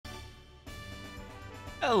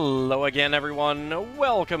Hello again, everyone.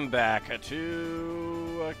 Welcome back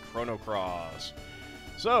to Chrono Cross.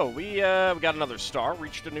 So, we got another star,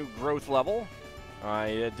 reached a new growth level.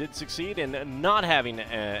 I did succeed in not having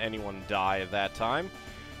anyone die at that time.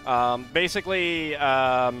 Basically,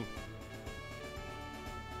 like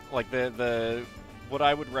what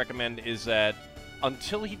I would recommend is that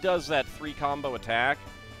until he does that 3-combo attack,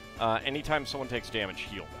 anytime someone takes damage,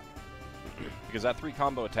 heal them. Because that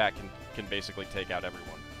 3-combo attack can basically take out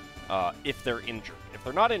everyone. If they're injured. If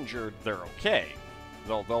they're not injured, they're okay.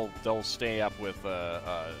 They'll stay up with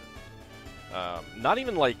not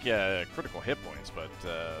even like critical hit points, but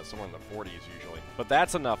somewhere in the 40s usually. But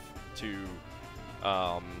that's enough to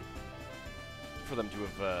for them to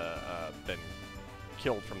have been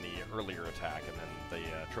killed from the earlier attack and then the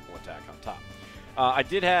triple attack on top. I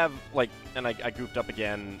did have, like, and I goofed up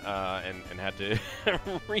again and had to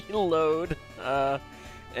reload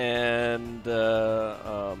and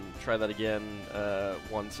try that again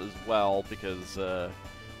once as well because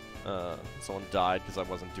someone died because I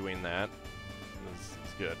wasn't doing that. It was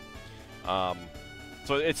good.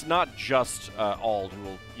 So it's not just Auld who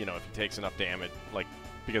will, you know, if he takes enough damage, like,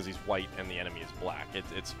 because he's white and the enemy is black.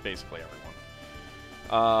 It's basically everyone.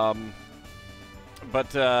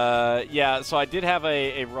 Yeah, so I did have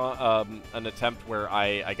an attempt where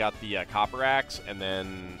I got the copper axe, and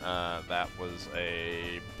then that was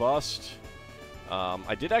a bust.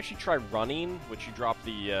 I did actually try running, which you drop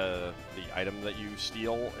the item that you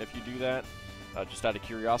steal if you do that, just out of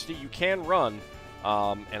curiosity. You can run,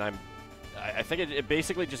 and I think it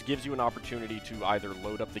basically just gives you an opportunity to either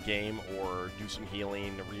load up the game or do some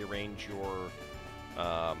healing, rearrange your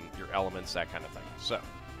elements, that kind of thing. So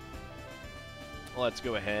let's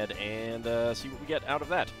go ahead and see what we get out of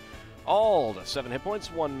that. Auld, 7 hit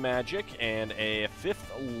points, 1 magic, and a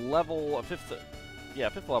fifth level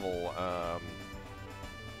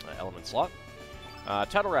element slot.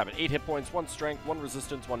 Tattle Rabbit, 8 hit points, 1 strength, 1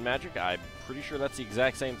 resistance, 1 magic. I'm pretty sure that's the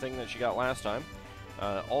exact same thing that she got last time.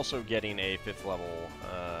 Also getting a 5th level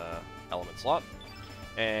element slot.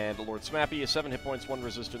 And Lord Smappy, 7 hit points, 1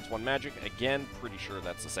 resistance, 1 magic. Again, pretty sure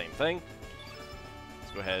that's the same thing.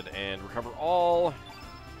 Go ahead and recover all,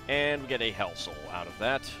 and we get a Hell Soul out of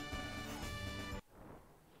that.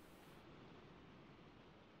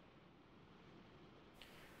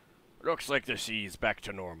 Looks like the sea's back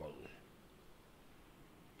to normal.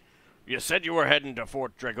 You said you were heading to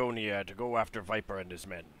Fort Dragonia to go after Viper and his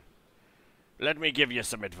men. Let me give you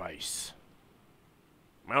some advice.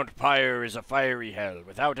 Mount Pyre is a fiery hell.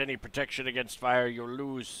 Without any protection against fire, you'll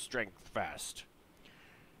lose strength fast.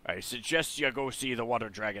 I suggest you go see the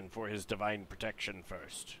AuldDragon for his divine protection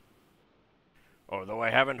first. Although I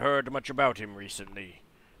haven't heard much about him recently,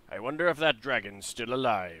 I wonder if that dragon's still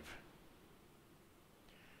alive.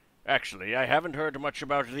 Actually, I haven't heard much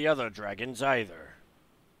about the other dragons either.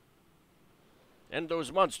 And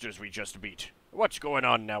those monsters we just beat. What's going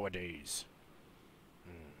on nowadays?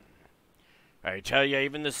 I tell you,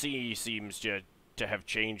 even the sea seems to have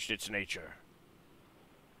changed its nature.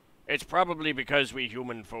 It's probably because we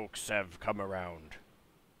human folks have come around.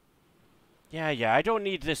 Yeah, I don't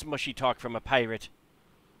need this mushy talk from a pirate.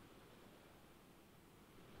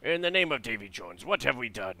 In the name of Davy Jones, what have we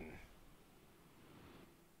done?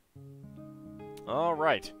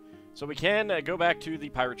 Alright, so we can go back to the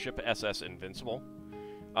pirate ship SS Invincible.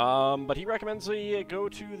 But he recommends we go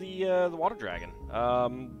to the AuldDragon.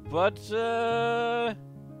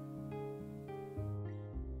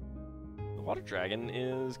 The AuldDragon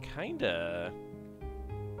is kinda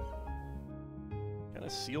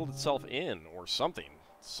sealed itself in, or something.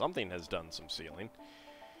 Something has done some sealing.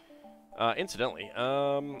 Incidentally,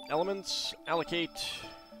 elements, allocate.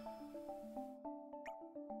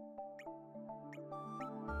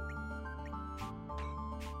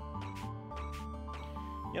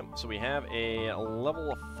 Yep, so we have a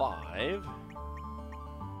level 5.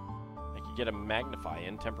 Get a Magnify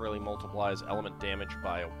in, temporarily multiplies element damage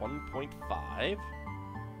by 1.5.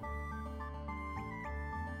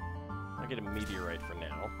 I'll get a Meteorite for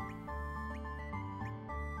now.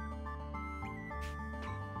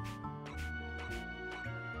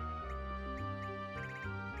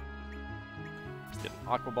 Get an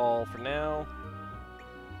Aqua Ball for now.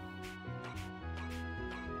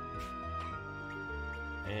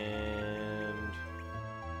 And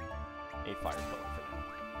a Fire Pillar for now.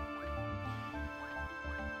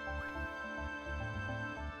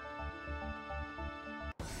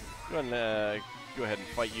 Go ahead and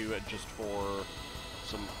fight you just for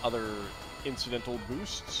some other incidental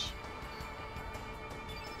boosts.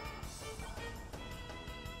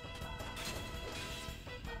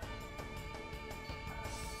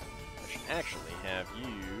 actually have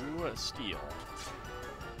you steal.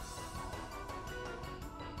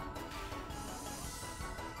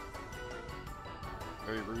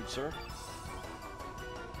 Very rude, sir.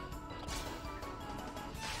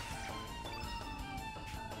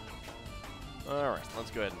 Alright,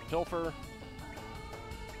 let's go ahead and pilfer.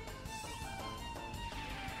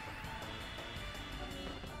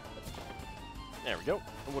 There we go.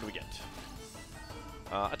 And what do we get?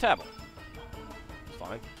 A tablet. It's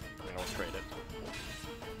fine. I mean, let's trade it.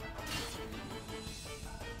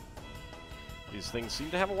 These things seem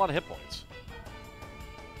to have a lot of hit points.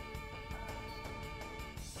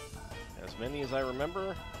 As many as I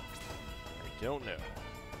remember, I don't know.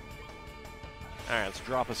 Alright, let's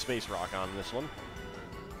drop a space rock on this one.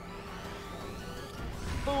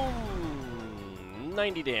 Boom!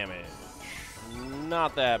 90 damage.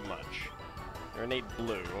 Not that much. You're innate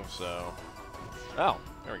blue, so... Oh,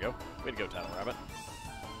 there we go. Way to go, Tattle Rabbit.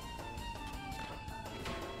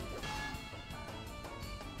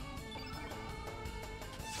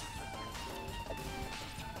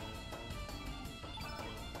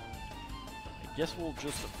 I guess we'll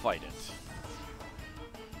just fight it.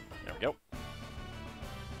 There we go.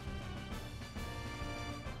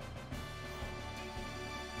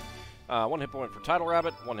 One hit point for Tidal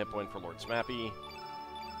Rabbit, one hit point for Lord Smappy.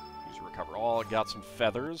 Use Recover All. Got some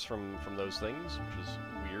feathers from those things, which is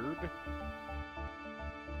weird.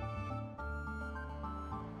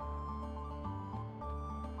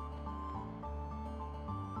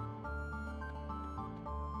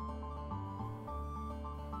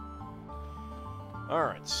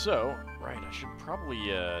 Alright, so, right, I should probably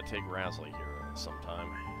take Razzly here sometime,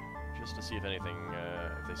 just to see if anything,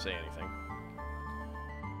 if they say anything.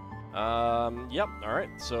 Yep, alright,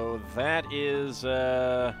 so that is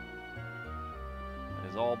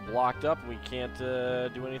all blocked up, and we can't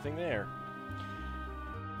do anything there.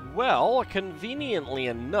 Well, conveniently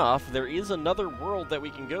enough, there is another world that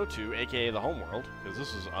we can go to, aka the home world, because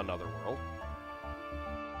this is another world,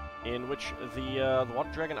 in which the Water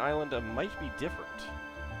Dragon Island might be different.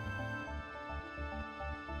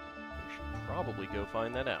 We should probably go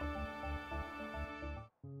find that out.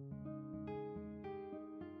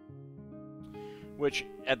 Which,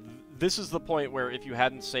 this is the point where if you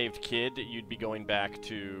hadn't saved Kid, you'd be going back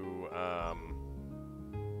to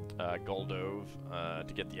Goldove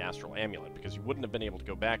to get the Astral Amulet, because you wouldn't have been able to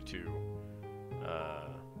go back to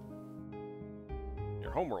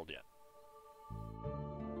your homeworld yet.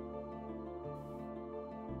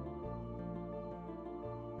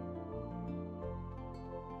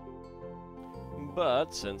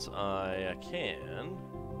 But since I can,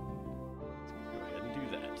 let's go ahead and do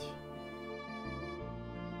that.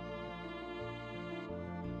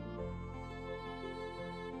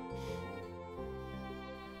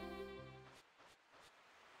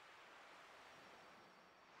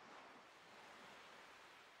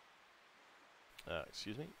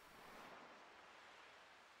 Excuse me?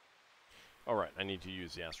 Alright, I need to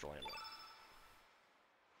use the Astral Amulet.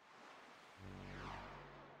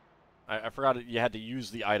 I forgot you had to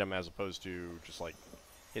use the item as opposed to just, like,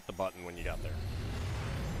 hit the button when you got there.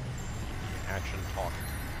 The action talk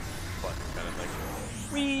button kind of thing.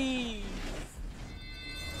 Whee!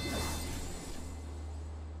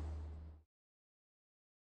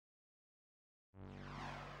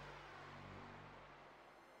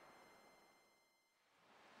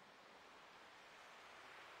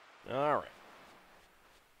 Alright.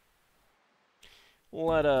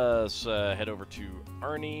 Let us head over to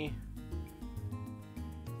Arnie.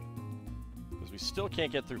 Because we still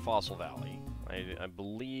can't get through Fossil Valley. I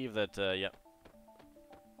believe that, yep.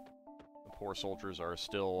 The poor soldiers are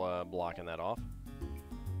still blocking that off.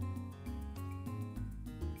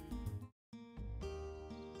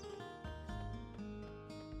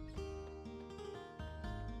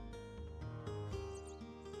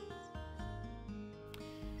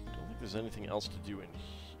 There's anything else to do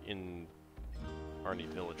in Arnie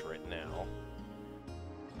Village right now.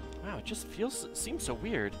 Wow, it just seems so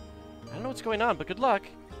weird. I don't know what's going on, but good luck.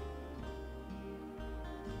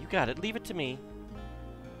 You got it. Leave it to me.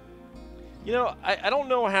 You know, I don't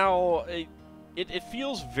know how... It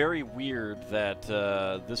feels very weird that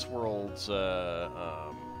this world's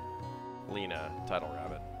Lena, Tidal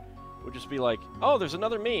Rabbit, would just be like, oh, there's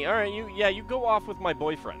another me. All right, you go off with my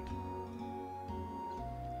boyfriend.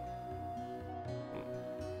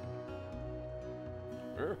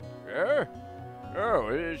 Oh,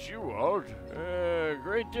 it's you, Walt.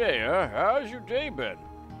 Great day, huh? How's your day been?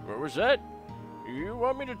 What was that? You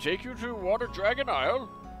want me to take you to Water Dragon Isle?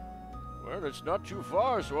 Well, it's not too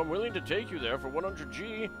far, so I'm willing to take you there for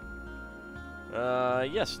 100G.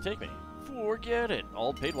 Yes, take me. Forget it.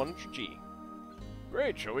 All paid 100G.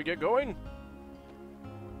 Great, shall we get going?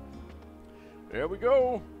 There we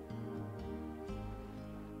go.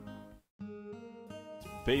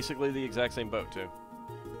 Basically the exact same boat, too.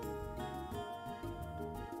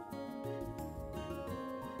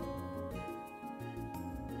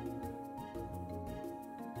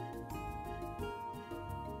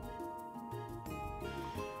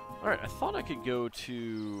 Alright, I thought I could go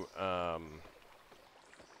to,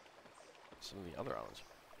 some of the other islands.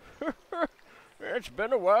 It's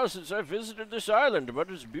been a while since I visited this island,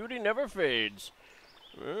 but its beauty never fades.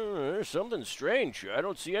 There's something strange. I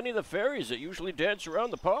don't see any of the fairies that usually dance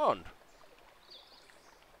around the pond.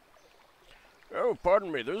 Oh,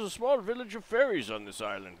 pardon me. There's a small village of fairies on this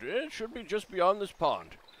island. It should be just beyond this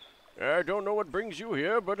pond. I don't know what brings you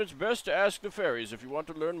here, but it's best to ask the fairies if you want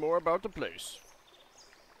to learn more about the place.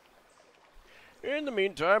 In the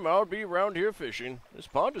meantime, I'll be around here fishing. This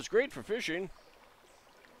pond is great for fishing.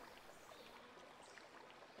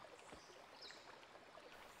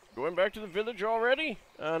 Going back to the village already?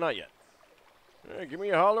 Not yet. Give me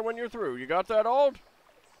a holler when you're through. You got that, Ald?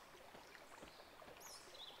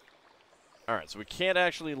 Alright, so we can't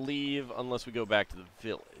actually leave unless we go back to the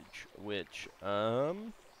village, which, I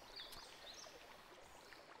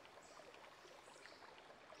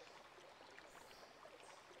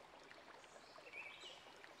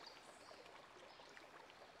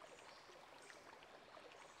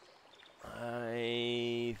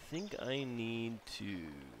think I need to...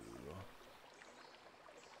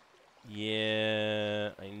 Yeah,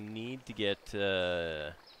 I need to get,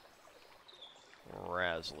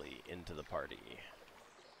 Rasley into the party.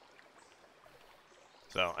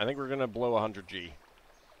 So, I think we're gonna blow 100G.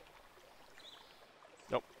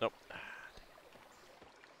 Nope, nope.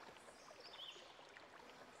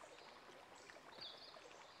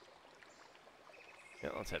 Yeah,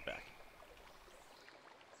 let's head back.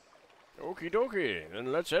 Okie dokie,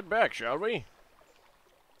 then let's head back, shall we?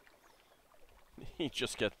 He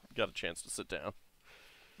just got a chance to sit down.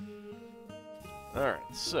 Alright,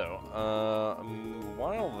 so,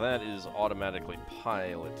 while that is automatically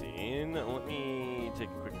piloting, let me take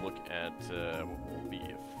a quick look at what will be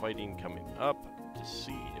fighting coming up to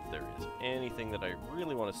see if there is anything that I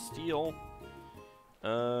really want to steal.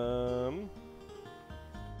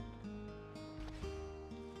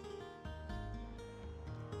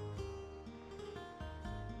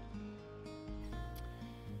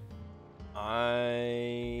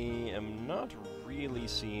 I am not really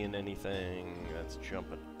seeing anything that's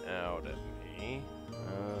jumping out at me.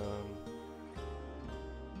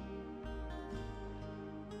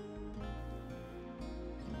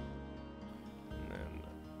 And then,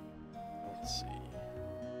 let's see.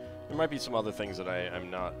 There might be some other things that I'm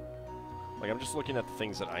not... Like, I'm just looking at the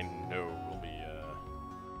things that I know will be,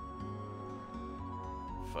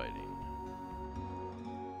 fighting.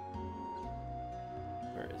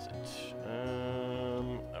 Where is it?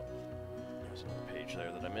 Oh, there's another page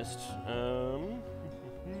there that I missed.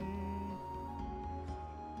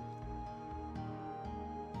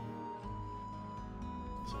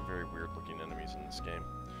 Some very weird-looking enemies in this game.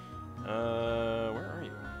 Where are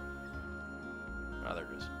you? Ah, there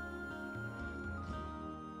it is.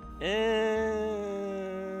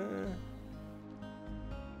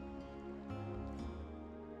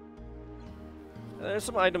 There's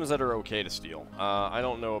some items that are okay to steal. I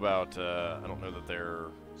don't know about, I don't know that they're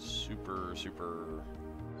super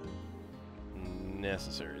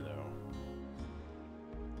necessary, though.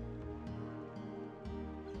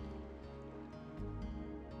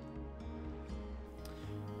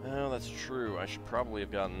 Oh, that's true. I should probably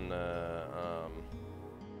have gotten, I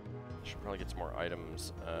should probably get some more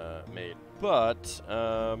items, made. But,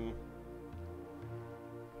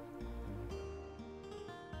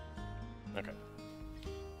 okay.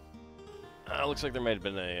 Looks like there might have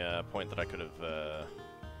been a point that I could have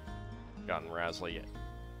gotten Rasley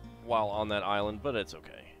while on that island, but it's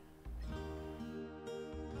okay.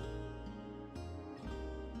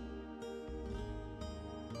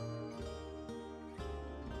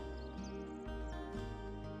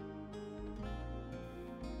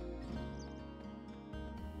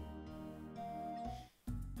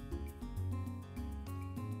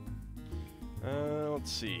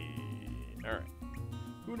 Let's see. All right.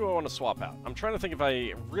 Who do I want to swap out? I'm trying to think if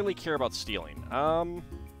I really care about stealing. I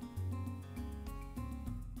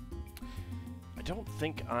don't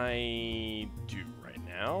think I do right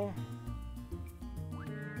now.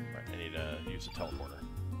 Right, I need to use a teleporter.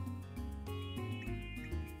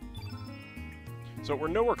 So we're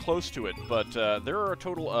nowhere close to it, but there are a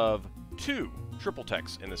total of 2 triple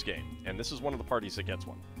techs in this game, and this is one of the parties that gets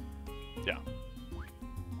one. Yeah.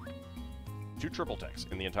 2 triple techs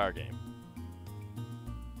in the entire game.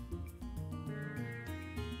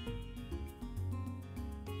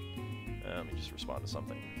 Let me just respond to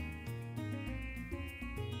something.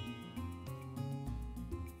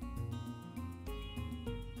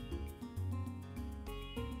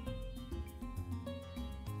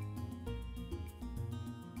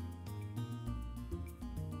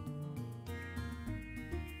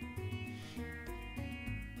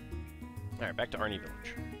 Alright, back to Arnie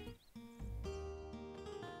Village.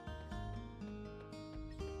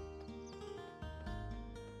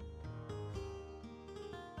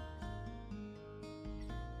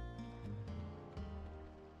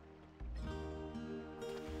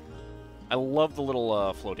 I love the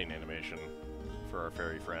little floating animation for our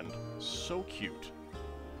fairy friend. So cute.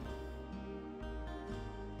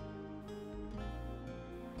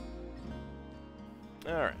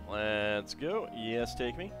 Alright, let's go. Yes,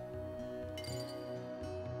 take me.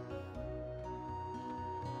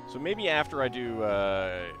 So maybe after I do,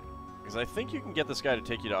 because I think you can get this guy to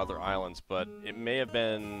take you to other islands, but it may have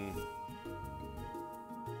been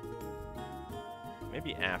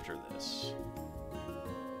maybe after this.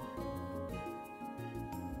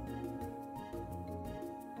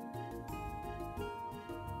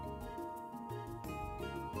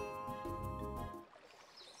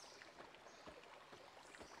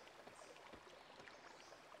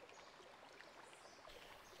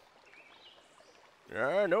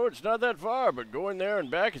 I know it's not that far, but going there and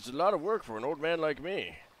back is a lot of work for an old man like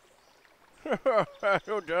me. Oh,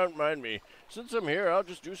 don't mind me. Since I'm here, I'll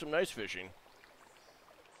just do some nice fishing.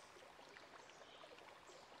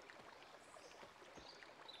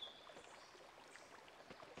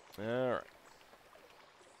 Alright.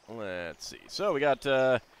 Let's see. So we got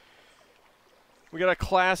a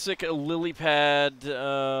classic lily pad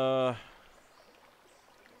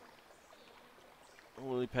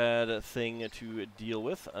thing to deal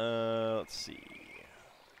with. Let's see.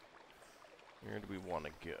 Where do we want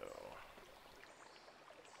to go?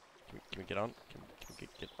 Can we get on? Can we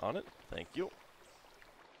get on it? Thank you.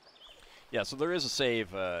 Yeah, so there is a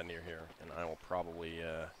save near here, and I will probably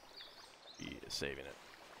be saving it.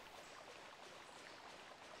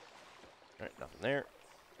 Alright, nothing there.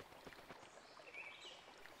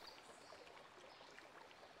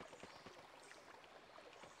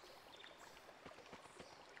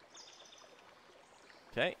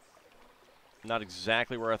 Okay. Not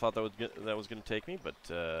exactly where I thought that was going to take me, but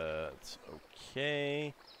it's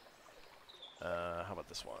okay. How about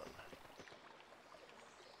this one?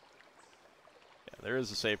 Yeah, there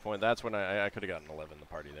is a save point. That's when I could have gotten 11 in the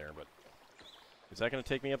party there, but is that going to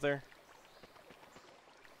take me up there?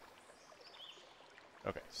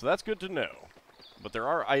 Okay, so that's good to know. But there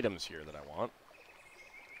are items here that I want.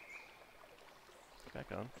 Back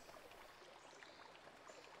on.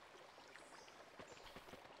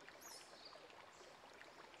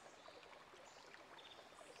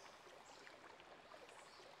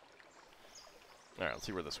 Alright, let's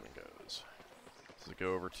see where this one goes. Does it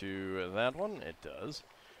go over to that one? It does.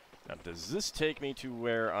 Now, does this take me to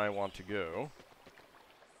where I want to go?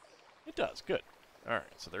 It does. Good. Alright,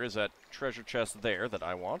 so there is that treasure chest there that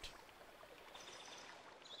I want.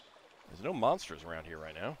 There's no monsters around here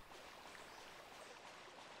right now.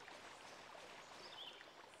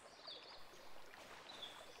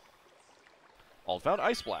 Found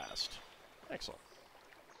Ice Blast. Excellent.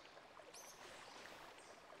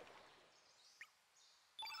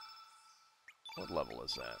 What level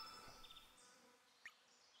is that?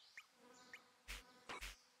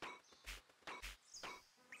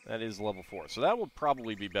 That is level 4. So that would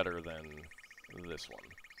probably be better than this one.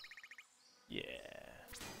 Yeah.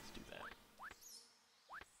 Let's do that.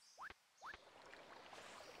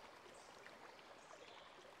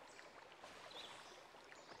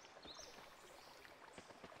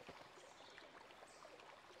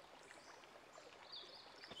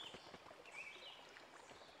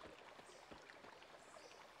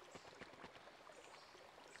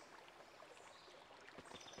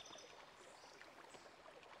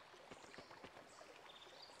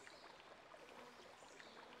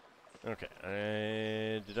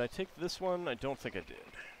 Okay, did I take this one? I don't think I did.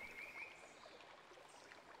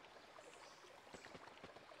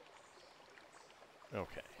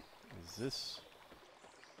 Okay, is this...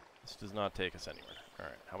 This does not take us anywhere.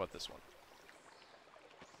 Alright, how about this one?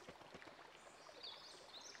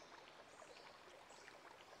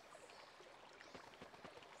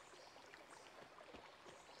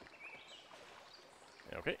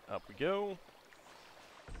 Okay, up we go.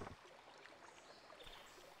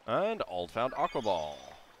 And found Aqua Ball.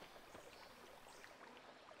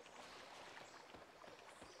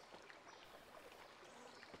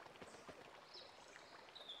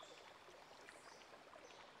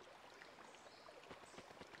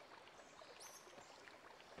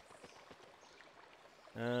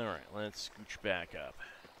 Alright, let's scooch back up.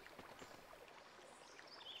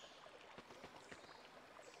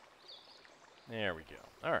 There we go.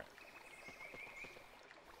 Alright.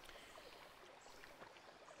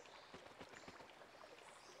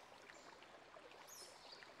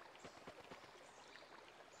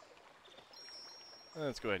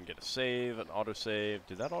 Let's go ahead and get a save, an autosave.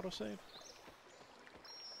 Did that autosave?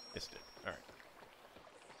 Yes, it did. Alright.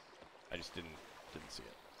 I just didn't see it.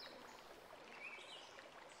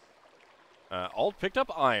 Ald picked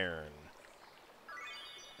up iron.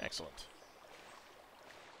 Excellent.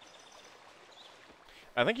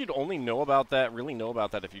 I think you'd only know about that, really know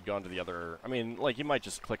about that if you'd gone to the other... I mean, like, you might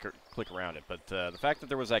just click around it, but the fact that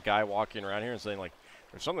there was that guy walking around here and saying, like,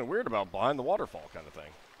 there's something weird about behind the waterfall kind of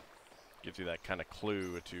thing. Gives you that kind of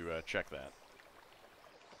clue to check that.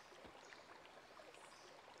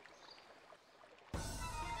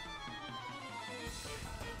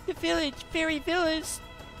 The village, fairy village.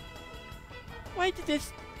 Why did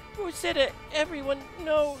this Rosetta, everyone?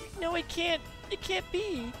 No, it can't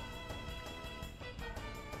be.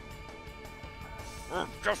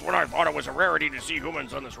 Just when I thought it was a rarity to see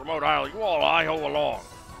humans on this remote isle, you all hi-ho along.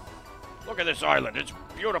 Look at this island. It's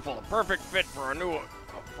beautiful, a perfect fit for a new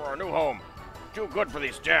home. Too good for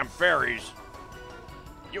these damn fairies.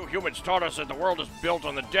 You humans taught us that the world is built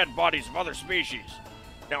on the dead bodies of other species.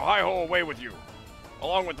 Now hi-ho away with you,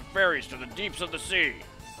 along with the fairies to the deeps of the sea.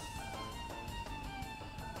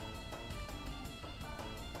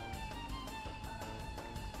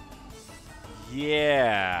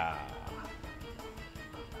 Yeah.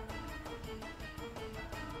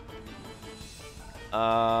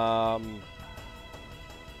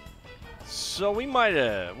 So we might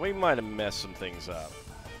have messed some things up.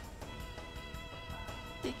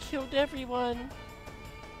 They killed everyone.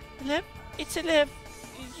 Lep, it's a Lep.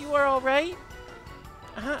 You are all right?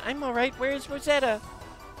 I'm all right. Where is Rosetta?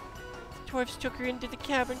 The dwarves took her into the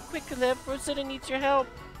cavern. Quick, Lep. Rosetta needs your help.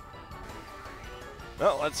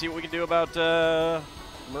 Well, let's see what we can do about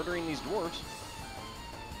murdering these dwarves.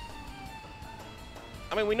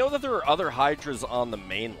 I mean, we know that there are other hydras on the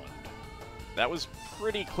mainland. That was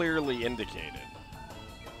pretty clearly indicated.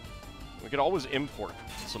 We could always import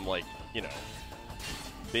some, like, you know,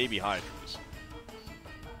 baby hydras.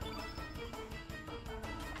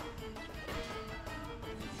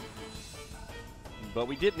 But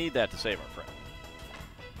we did need that to save our friend.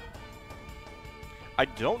 I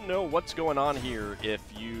don't know what's going on here if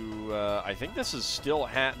you... I think this is still...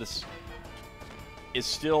 this is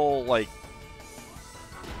still, like...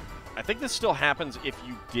 I think this still happens if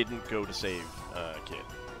you didn't go to save Kid.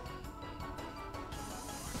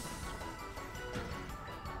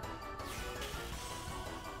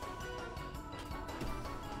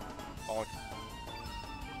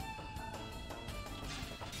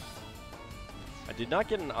 I did not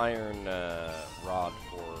get an iron rod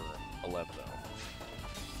for Alev, though.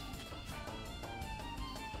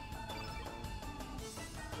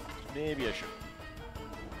 Maybe I should.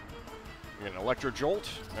 An electro jolt.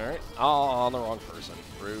 All right. Oh, on the wrong person.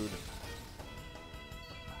 Rude.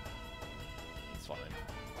 It's fine.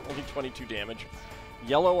 Only 22 damage.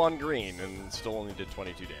 Yellow on green, and still only did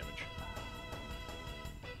 22 damage.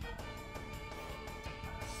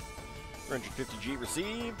 350G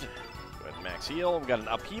received. Go ahead and max heal. We got an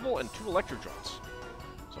upheaval and 2 electro jolts.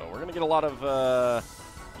 So we're gonna get a lot of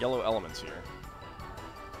yellow elements here.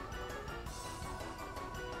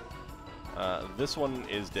 This one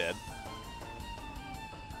is dead.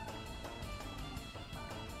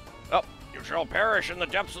 Oh, you shall perish in the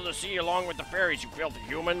depths of the sea along with the fairies, you filthy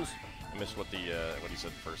humans. I missed what he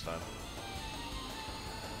said the first time.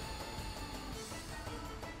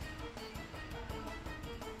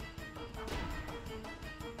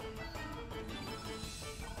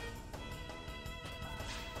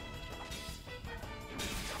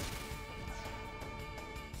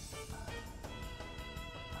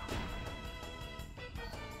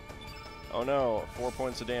 Oh no, 4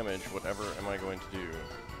 points of damage. Whatever am I going to do?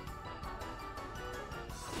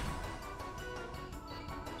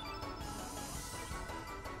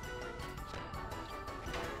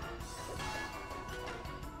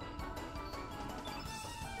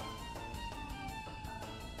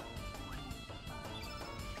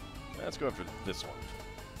 Let's go after this one.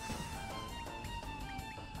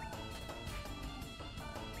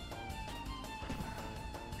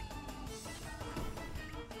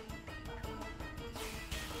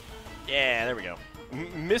 Yeah, there we go.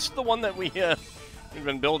 Missed the one that we've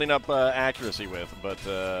been building up accuracy with, but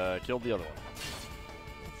killed the other one.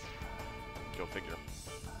 Go figure.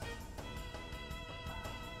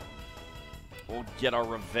 We'll get our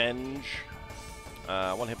revenge.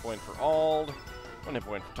 1 hit point for Ald. 1 hit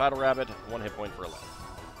point for Tidal Rabbit, 1 hit point for Elev.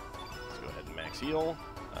 Let's go ahead and max heal.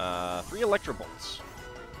 3 Electro Bolts.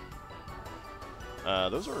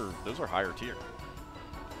 Those are higher tier.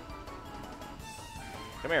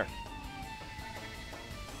 Come here.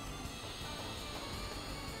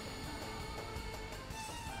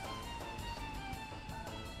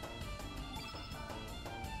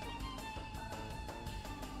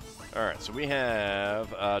 Alright, so we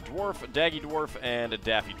have a Dwarf, a Daggy Dwarf, and a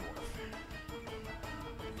Daffy Dwarf.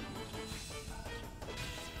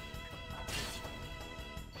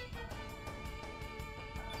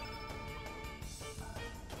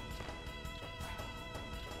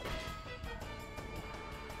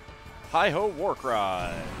 Hi-ho, Warcry!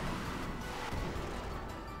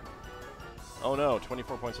 Oh no,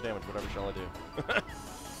 24 points of damage, whatever shall I do?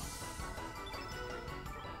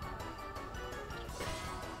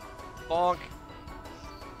 Bonk!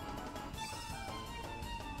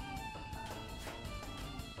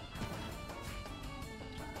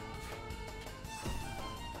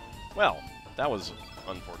 Well, that was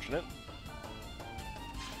unfortunate.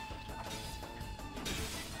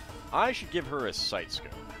 I should give her a sight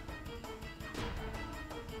scope.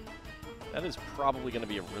 That is probably going to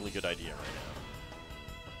be a really good idea right now.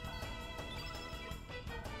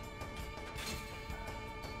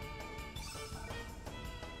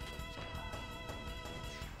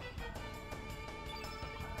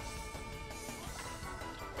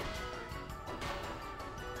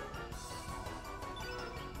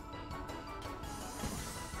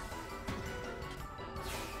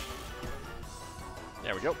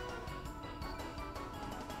 There we go.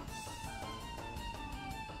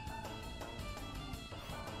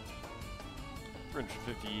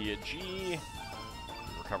 G.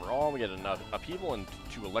 Recover all. We get an upheaval and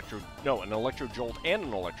an electro jolt and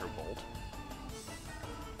an electro bolt.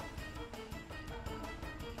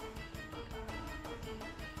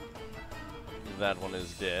 That one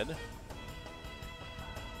is dead.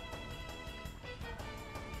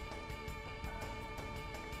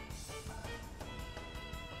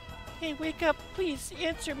 Hey, wake up, please,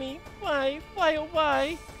 answer me. Why? Why, oh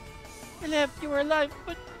why? Elev, you are alive,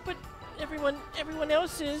 but everyone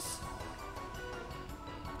else is.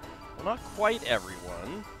 Well, not quite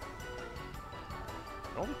everyone.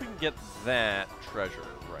 I don't think we can get that treasure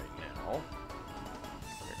right now.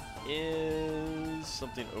 There is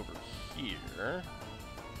something over here.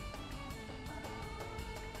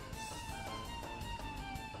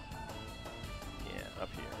 Yeah, up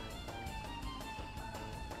here.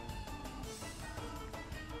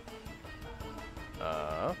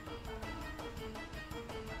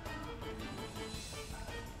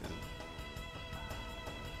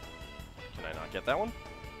 Can I not get that one?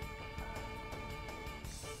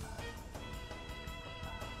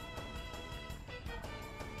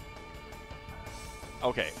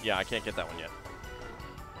 Okay, yeah, I can't get that one yet.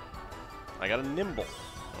 I got a nimble.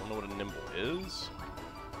 I don't know what a nimble is.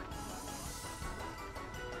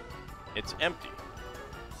 It's empty.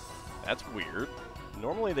 That's weird.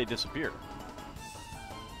 Normally they disappear.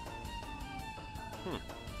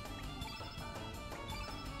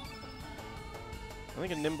 I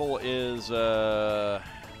think a nimble is an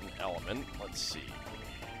element. Let's see.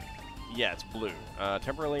 Yeah, it's blue.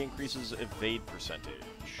 Temporarily increases evade percentage.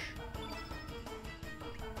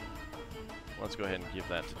 Let's go ahead and give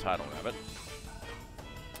that to Tidal Rabbit.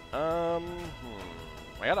 I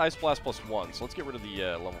got Ice Blast +1, so let's get rid of the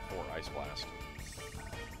level 4 Ice Blast.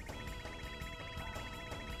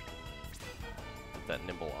 Get that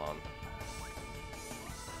nimble on.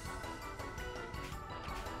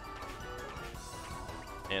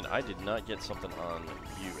 And I did not get something on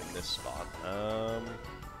you in this spot.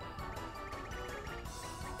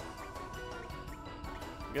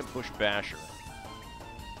 We got Bush Basher.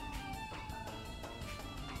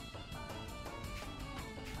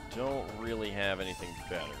 Don't really have anything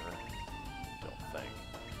better. Don't think.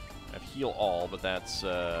 I have Heal All, but that's it's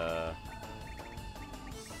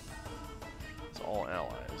all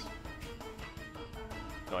allies.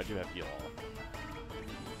 No, I do have Heal All.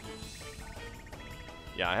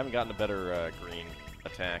 Yeah, I haven't gotten a better green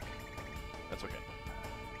attack. That's okay.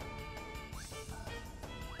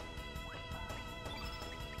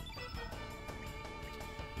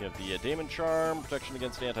 You have the Daemon Charm, protection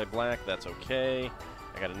against anti-black, that's okay.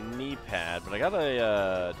 I got a knee pad, but I got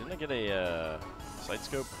a, didn't I get a sight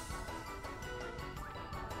scope?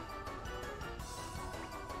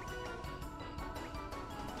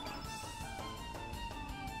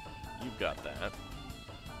 You've got that.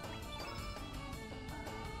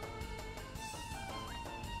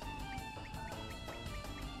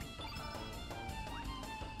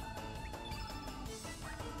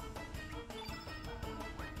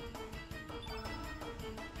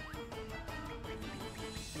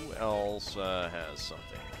 else has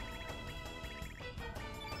something?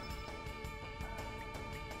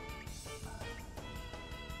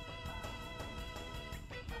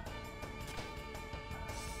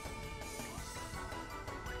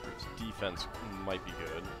 Defense might be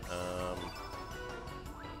good. What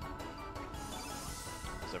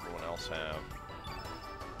does everyone else have?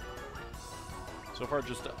 So far,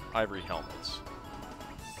 just ivory helmets.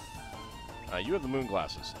 You have the moon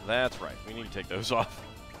glasses. That's right. We need to take those off.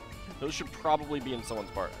 Those should probably be in someone's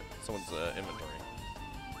inventory.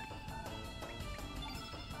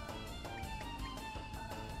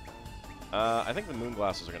 I think the moon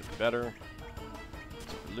glasses are going to be better.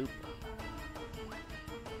 Silver loop.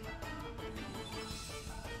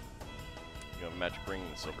 You have a magic ring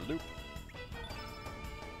and silver loop.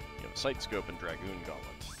 You have a sight scope and dragoon gauntlet.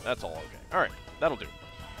 That's all okay. All right, that'll do.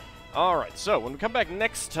 All right, so when we come back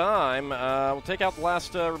next time, we'll take out the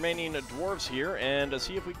last remaining dwarves here and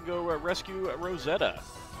see if we can go rescue Rosetta.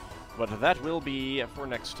 But that will be for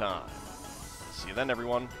next time. See you then,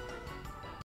 everyone.